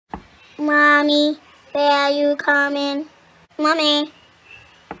Mommy, where are you coming? Mommy.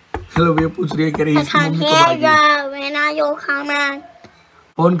 Hello भैया पूछ रही है कह रही है I can't hear you. When are you coming?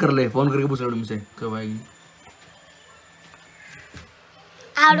 Phone कर ले, फोन करके पूछ रही मुझसे कब आएगी.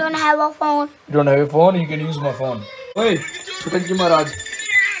 I don't have a phone. You don't have a phone, you can use my phone. ओए छुटन की महाराज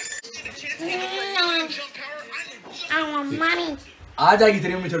I want money. आ जाएगी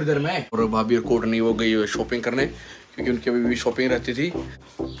तेरी मम्मी थोड़ी देर में. और भाभी और कोट नहीं वो गई है शॉपिंग करने क्योंकि उनकी अभी भी शॉपिंग रहती थी.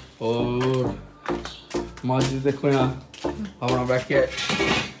 और माँ जी देखो यहाँ अपना बैठ के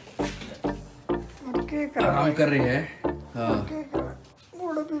आराम कर रही है. हाँ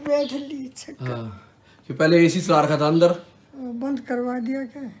कि पहले एसी चला रखा था अंदर, बंद करवा दिया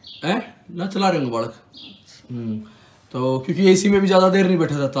क्या है ना चला रहे होंगे बालक. तो क्योंकि एसी में भी ज्यादा देर नहीं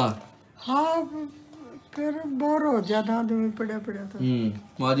बैठा जाता. हाँ फिर बोर हो जाता आदमी पड़ा पड़ा था.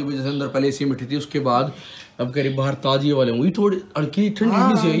 माँ जी जैसे अंदर पहले एसी में बैठी थी उसके बाद अब करीब बाहर ताजिए वाले हुई थोड़ी हल्की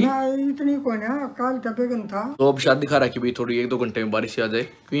ठंडी सी आई. इतनी कौन है काल तपेगन था. तो अब शायद दिखा रहा है कि भाई थोड़ी 1-2 घंटे में बारिश आ जाए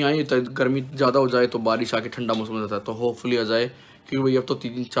क्योंकि यहाँ तो गर्मी ज्यादा हो जाए तो बारिश आके ठंडा मौसम हो जाता है. तो होपफुली आ जाए क्योंकि भाई अब तो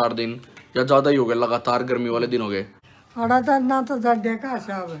 3-4 दिन या ज्यादा ही हो गए लगातार गर्मी वाले दिन हो गए. अड़ा ना तो जाडे का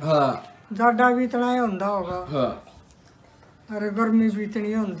हिसाब है. हाँ जाडा भी इतना ही होता होगा. हाँ अरे गर्मी भी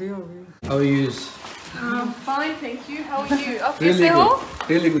इतनी होती होगी. How are you? Fine, thank you. How are you? आप Really कैसे हो?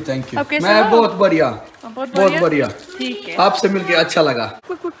 good. Really good, thank you. आप कैसे मैं हो? बहुत बढ़िया. बहुत बहुत बढ़िया. ठीक है. आपसे मिलके अच्छा लगा.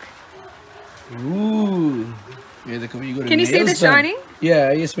 ये देखो Can you see the shining? Yeah,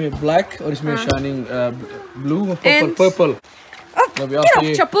 इसमें black और इसमें shining blue और And- purple. अभी get आप off,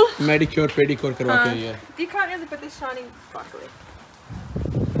 ये Chappal. manicure pedicure करवा के ये. You can't really put this shining properly.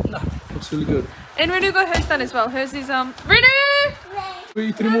 Looks really good. And Renu got hers done as well. Hers is Renu.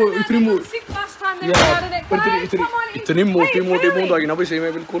 इतनी मोटी. Sick last time they were out of it. Guys, come on. इतनी मोटी Wait, मोटी really? बूंद आ गई ना भाई सही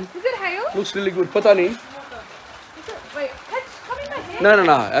में बिल्कुल. Is it hail? Looks really good. पता नहीं. Wait, come in my hair. ना ना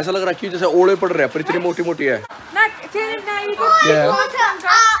ना ऐसा लग रहा है कि जैसे ओले पड़ रहे हैं पर इतनी मोटी मोटी है. Now you can Yeah.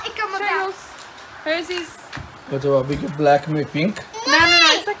 Ik kan me show yours. Hers is मतलब अभी के black में pink. no.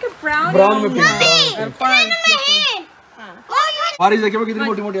 It's like a brown. Brown में pink. बारिश देखिए कितनी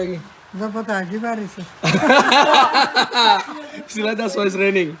मोटी मोटी आ गई. जब पता है कि बारिश है. Sila, that's why it's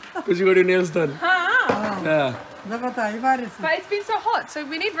raining. Because you got your nails done. Yeah. जब पता है बारिश है. But it's been so hot, so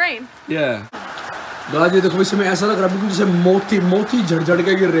we need rain. Yeah. गाज ये देखो इसमें ऐसा लग रहा है बिल्कुल जैसे मोती झड़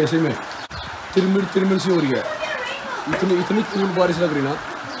के गिर रहे हैं इसमें. तिरमिर सी हो रही है. इतनी कूल बारिश लग रही ना.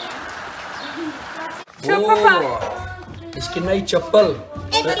 ओह. इसकी नई चप्पल.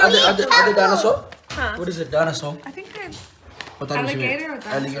 अदे dinosaur. What is it? Dinosaur. I think it's पता नहीं alligator.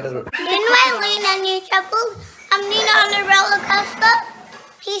 Alligator. Didn't I lean on your chapel? I'm leaning on the roller coaster.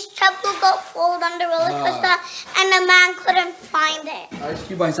 His chapel got pulled on the roller coaster and the man couldn't find it.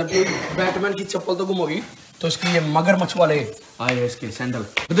 इसकी भाई साहब की Batman की चप्पल तो गुम होगी तो इसकी ये मगरमच्छ वाले आए हैं इसके सैंडल.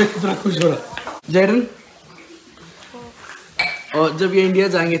 देख कितना खुश हो रहा जैरन. और जब ये इंडिया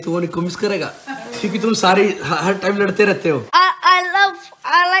जाएंगे तो वो इनको मिस करेगा क्योंकि तुम सारी हर टाइम लड़ते रहते हो.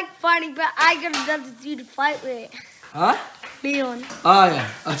 I like fighting, but I got another dude to fight with. हाँ Leon. आया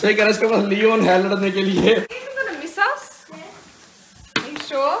अच्छा ही कह रहा इसके पास लियोन है लड़ने के लिए. Are you gonna miss us? Are you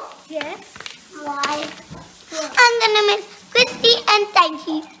sure? Yes. Why? I'm gonna miss Christy and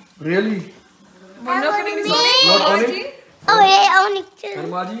Thanky. Really? We're not gonna miss me. Onyx. Not Are Onyx? you? Oh yeah, only two. and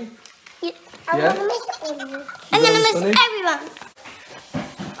माँ जी I'm Yeah. gonna miss everyone. I'm gonna miss Sonic? everyone.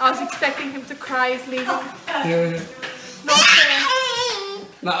 I was expecting him to cry as leaving.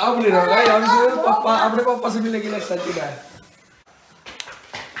 ना अब नहीं रहोगा यार पापा अपने पापा से मिलने के लिए एक्साइटेड है.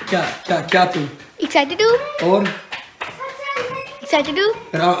 क्या तू Excited to? और Excited to?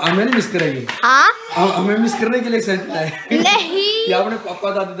 हमें नहीं मिस करेगी. हाँ? हमें मिस करने के लिए एक्साइटेड है नहीं. या अपने पापा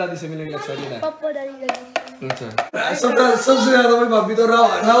दादी से मिलने के लिए एक्साइटेड है. पापा दादी दादी. अच्छा सबसे ज्यादा भाई भाभी तो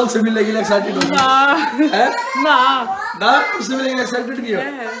राहुल से मिलने के लिए एक्साइटेड होगी. ना उससे मिलने के लिए एक्साइटेड नहीं हो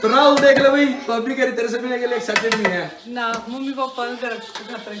तो राहुल देख ले भाई भाभी कह रही तेरे से मिलने के लिए एक्साइटेड नहीं है. ना मम्मी पापा घर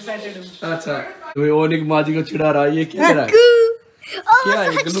पर एक्साइटेड हूँ. अच्छा तो ओनिक माँ जी को चिढ़ा रहा है. ये क्या है क्या है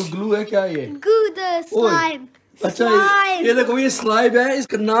ग्लू है क्या ये. Goo the slime. अच्छा ये देखो ये स्लाइम है.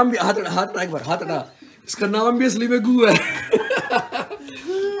 इसका नाम भी हाथ एक बार हाथ हटा. इसका नाम भी असली में गू है.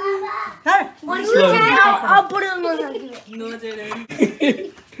 I'll put it on the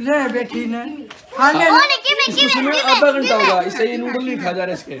ले बेटी ने. इसमें आधा घंटा होगा इससे ये नूडल नहीं खा जा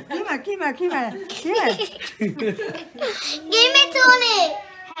रहे इसके. Give me Tony.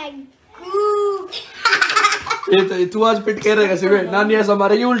 Goo. ये तो तू आज पिट कह रहेगा सिर्फ नानी ऐसा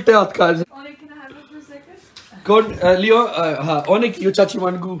मारेगी उल्टे हाथ का. Onyx, can I have it for a second? कौन लियो हाँ ओनिक यू चाची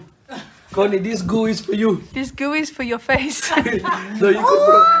one goo. Connie, this goo is for you. This goo is for your face. So you can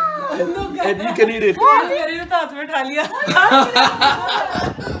put it, and you can eat it. मेरे तो हाथ में उठा लिया.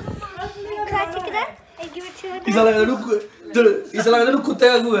 इसा लगा तो कुत्ते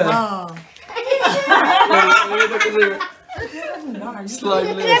का गु है। हाँ स्लाइड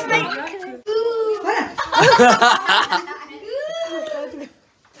ले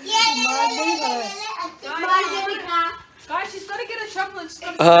Guys, she's gonna get a shovel. She's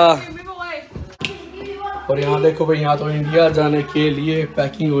gonna move away. और यहाँ देखो भाई, यहाँ तो इंडिया जाने के लिए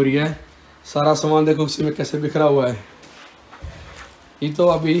पैकिंग हो रही है। सारा सामान देखो उसी में कैसे बिखरा हुआ है। ये तो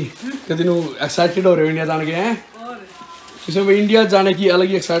अभी कितने एक्साइटेड हो रहे हो इंडिया जाने के हैं। इसमें भाई इंडिया जाने की अलग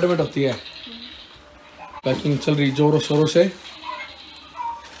ही एक्साइटमेंट होती है। पैकिंग चल रही जोरों शोरों से। Are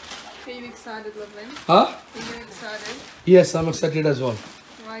you excited, Loveland? हाँ? Are you excited? Yes, I'm excited as well.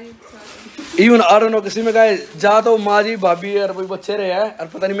 Why are you excited? Even I don't know, किसी में गए जा तो माँ जी भाभी और कोई बच्चे रहे हैं और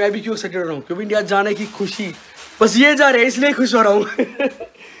पता नहीं मैं भी क्यों एक्साइटेड हो रहा हूँ, क्योंकि इंडिया जाने की खुशी बस ये जा रहे हैं इसलिए खुश हो रहा हूँ।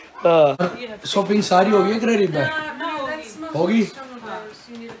 शॉपिंग सारी हो गई क्रेडिट बैग होगी,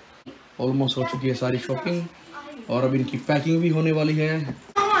 ऑलमोस्ट हो चुकी है सारी शॉपिंग और अब इनकी पैकिंग भी होने वाली है।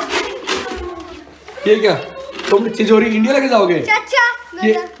 ये क्या तुम तिजोरी इंडिया लेके जाओगे?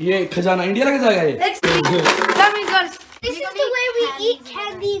 ये खजाना इंडिया लेके जाएगा ये? This is the way we eat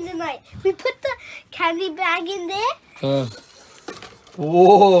candy in the night. We put the candy bag in there.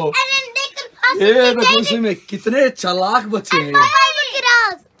 Oh. And then they could possibly ये देखो इसमें कितने चालाक बच्चे हैं। look at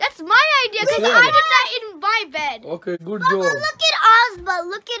us. That's my idea because I did that in my bed. Okay, good job. Look at us, but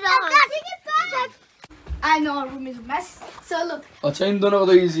look at us. I know our room is a mess. So look, अच्छा इन दोनों को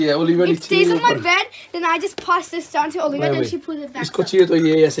तो easy है। Olivia it नीचे stays on my ऊपर। bed. Then I just pass this down to Olivia, Wait, and wait. she puts it back. इसको up. चाहिए तो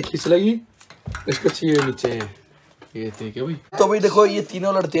ये ऐसे खींच लेगी, इसको चाहिए नीचे ये ठीक है भाई। तो भाई देखो ये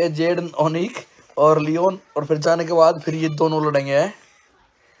तीनों लड़ते हैं, जेड, ओनिक और लियोन, और फिर जाने के बाद फिर ये दोनों लड़ेंगे हैं।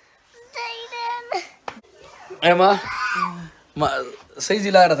 एमा सही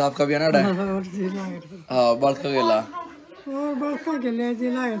जिला रहा था आपका भी है ना? हाँ बाल का गेला और बाका के लिए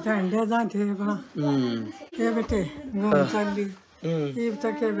जिला ठंडे जाते हैं बड़ा ये बेटे घूम चली ये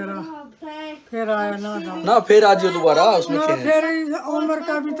तक के बेरा फिर आया ना फिर आज दोबारा उसमें ना क्या है? फिर उम्र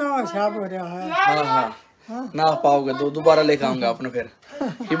का भी तो हिसाब हो रहा है। हाँ ना पाओगे तो दोबारा लेकर आऊंगा अपने फिर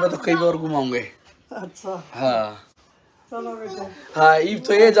ये मैं तो कई बार घुमाऊंगे। अच्छा हाँ चलो बेटे। हाँ ये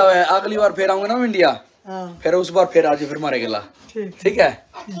तो ये जाओ है, अगली बार फिर आऊंगा ना इंडिया, हाँ फिर उस बार फिर आज फिर मारे गेला। ठीक है।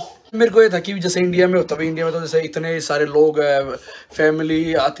 मेरे को ये था कि जैसे इंडिया में होता है, इंडिया में तो जैसे इतने सारे लोग है,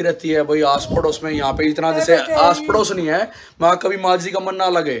 फैमिली आती रहती है भाई आस पड़ोस में, यहाँ पे इतना जैसे आस पड़ोस नहीं है, वहाँ कभी माजी का मन ना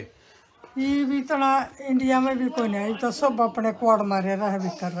लगे। ये भी इतना इंडिया में भी कोई नहीं, तो सब अपने क्वाड मारे रहा है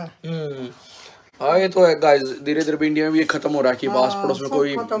भीतर रहा। हाँ ये तो है गाइस, धीरे धीरे इंडिया में भी ये खत्म हो रहा है कि आस पड़ोस में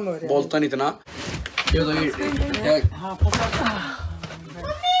कोई बोलता नहीं इतना। ये तो ये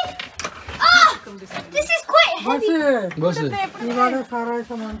This is quite heavy. बस ये वाला सारा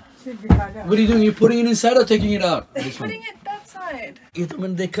सामान सिर्फ दिखा दे। What are you doing? You putting it inside or taking it out? This one. Putting it that side. ये तो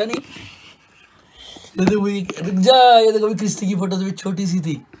मैंने देखा नहीं। ये देखो रुक जा, ये देखो क्रिस्टी की फोटो तो छोटी सी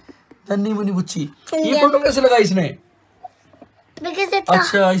थी, नन्ही मुन्नी बुच्ची। ये फोटो कैसे लगा इसने? Because it's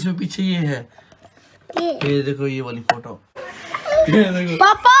अच्छा इसमें पीछे ये है, ये देखो ये वाली फोटो। ये देखो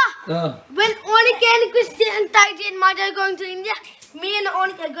Papa, हाँ when Onik and Christian and Taiji and Maja are going to India, me and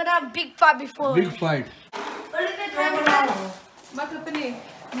Onik are gonna have a big fight before. Big fight. Butter paneer.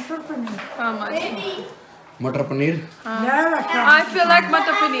 Maybe. मटर paneer I feel like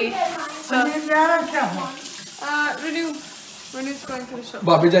butter paneer. So, क्या है? Renu's going to the shop.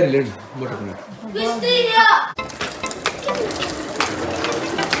 भाभी जा रही late मटर paneer. Christina.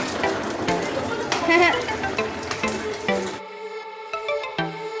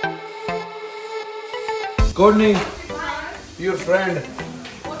 Courtney, your friend.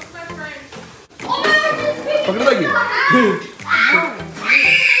 What's my friend? पकड़ लगी?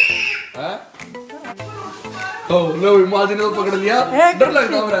 हाँ? ओ लो माजी ने तो पकड़ लिया, डर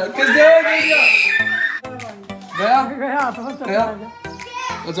लगता है मेरा। किस गया? गया तो गया?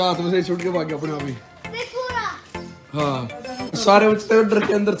 अच्छा तुमसे छूट के भाग गया अपने आप ही। हाँ सारे बच्चे तो डर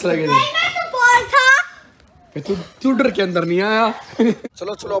के अंदर चले गए थे। तू डर के अंदर नहीं आया।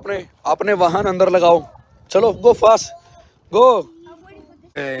 चलो चलो अपने वाहन अंदर लगाओ, चलो गो फास्ट गो।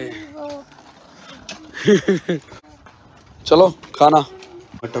 चलो खाना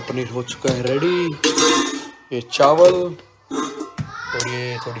मटर पनीर हो चुका है रेडी, ये चावल और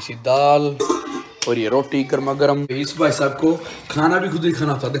ये थोड़ी सी दाल और ये रोटी गर्मा गर्म। इस भाई साहब को खाना भी खुद ही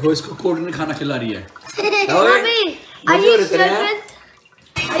खाना था, देखो इसको कोड ने खाना खिला रही है।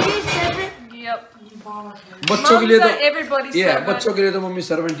 बच्चों के लिए तो बच्चों के लिए तो मम्मी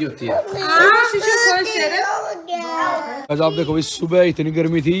सर्वेंट ही होती है। आज आप देखो सुबह इतनी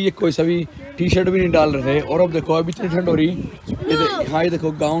गर्मी थी, ये कोई सा भी टी शर्ट भी नहीं डाल रहे थे, और अब देखो अभी इतनी ठंड हो रही। हाँ ये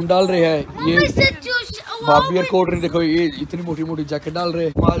देखो गाउन डाल रहे हैं, ये भाभी और कोट रही, देखो ये इतनी मोटी मोटी जैकेट डाल रहे।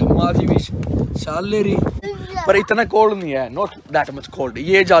 माँ जी भी शाल ले रही, पर इतना कोल्ड नहीं है, नॉट दैट मच कोल्ड।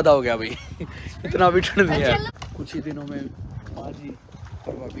 ये ज्यादा हो गया भाई, इतना भी ठंड नहीं है। कुछ ही दिनों में माँ जी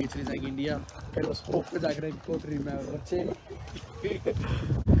और भाभी चली जाएगी इंडिया, फिर उस पोप पे जाकर एक कोठरी में बच्चे।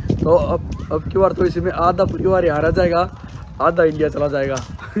 तो अब की बार तो इसी में आधा परिवार यहाँ रह जाएगा, आधा इंडिया चला जाएगा।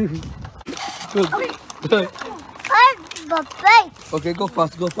 ओके गो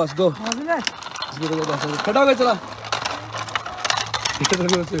फास्ट गो खड़ा हो गया चला।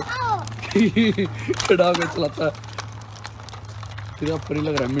 खड़ा हो गया चलाता है। तेरा परी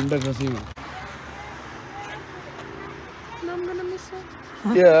लग रहा है मिंडा खसी में।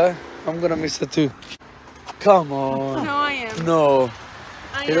 Yeah, I'm gonna miss it too. Come on. No, I am. No.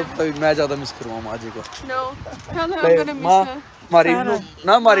 I तेरे am. तो मैं ज्यादा मिस करूँगा माँ जी को। No. Tell her I'm gonna miss माँ her.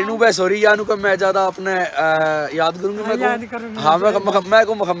 मारी नू बे सॉरी यानू का मैं ज्यादा अपने याद करूँगी मैं याद को। करूँगी। हाँ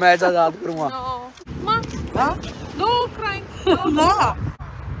मैं ज्यादा याद करूँगा। No. Ma. No crying. ना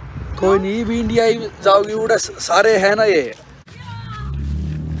कोई नहीं भी इंडिया ही जाओगी उड़ा सारे है ना ये।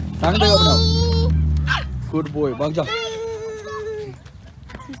 टांग देगा अपना। गुड बॉय भाग जा।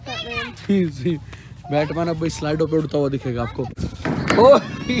 बैटमैन अब भाई स्लाइडों पे उड़ता हुआ दिखेगा आपको। ओ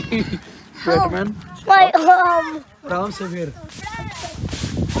बैटमैन आराम से फिर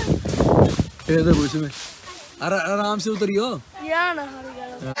देखो इसमें आराम से उतरियो।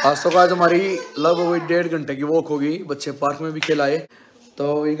 आज तो आज हमारी लगभग 1.5 घंटे की वॉक होगी, बच्चे पार्क में भी खेलाए।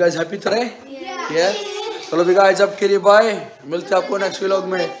 तो यू गाइस हैप्पी तरह चलो भी गाइस अब के लिए बाय, मिलते हैं आपको नेक्स्ट व्लॉग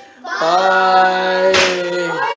में। बाय।